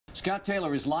Scott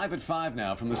Taylor is live at 5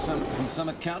 now from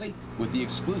Summit County with the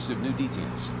exclusive new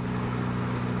details.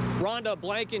 Ronda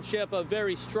Blankenship, a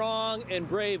very strong and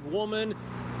brave woman.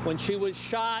 When she was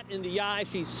shot in the eye,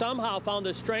 she somehow found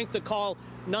the strength to call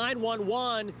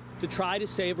 911 to try to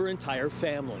save her entire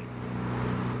family.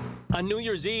 On New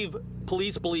Year's Eve,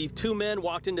 police believe two men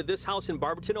walked into this house in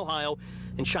Barberton, Ohio,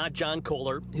 and shot Jonh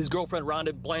Kohler, his girlfriend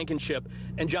Ronda Blankenship,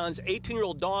 and John's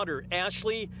 18-year-old daughter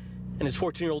Ashley, and his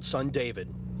 14-year-old son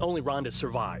David. Only Ronda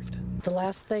survived. The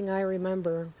last thing I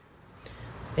remember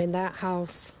in that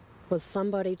house was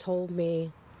somebody told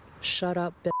me, "Shut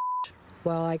up, bitch.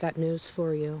 Well, I got news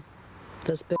for you.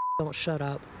 This bitch don't shut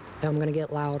up. I'm gonna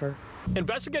get louder."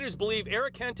 Investigators believe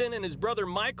Eric Henton and his brother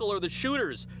Michael are the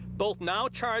shooters, both now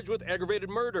charged with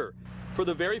aggravated murder. For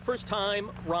the very first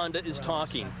time, Ronda is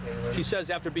talking. She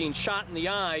says after being shot in the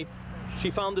eye, she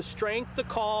found the strength to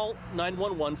call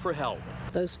 911 for help.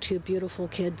 Those two beautiful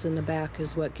kids in the back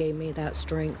is what gave me that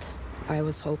strength. I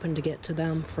was hoping to get to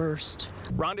them first.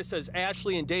 Ronda says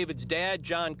Ashley and David's dad,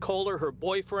 Jonh Kohler, her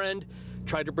boyfriend,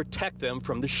 tried to protect them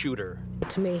from the shooter.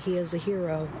 To me, he is a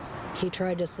hero. He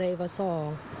tried to save us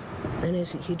all, and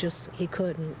he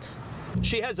couldn't.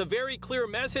 She has a very clear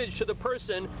message to the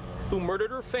person who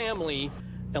murdered her family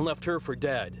and left her for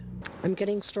dead. I'm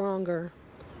getting stronger.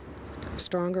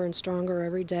 Stronger and stronger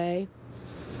every day.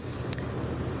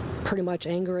 Pretty much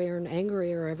angrier and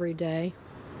angrier every day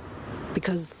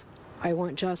because I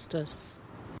want justice.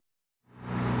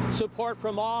 Support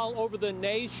from all over the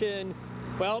nation.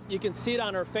 Well, you can see it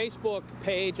on our Facebook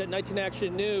page at 19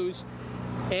 Action News.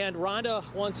 And Ronda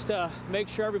wants to make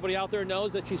sure everybody out there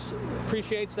knows that she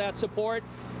appreciates that support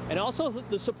and also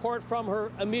the support from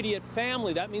her immediate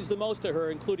family. That means the most to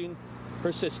her, including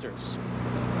her sisters.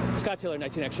 Scott Taylor,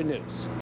 19 Action News.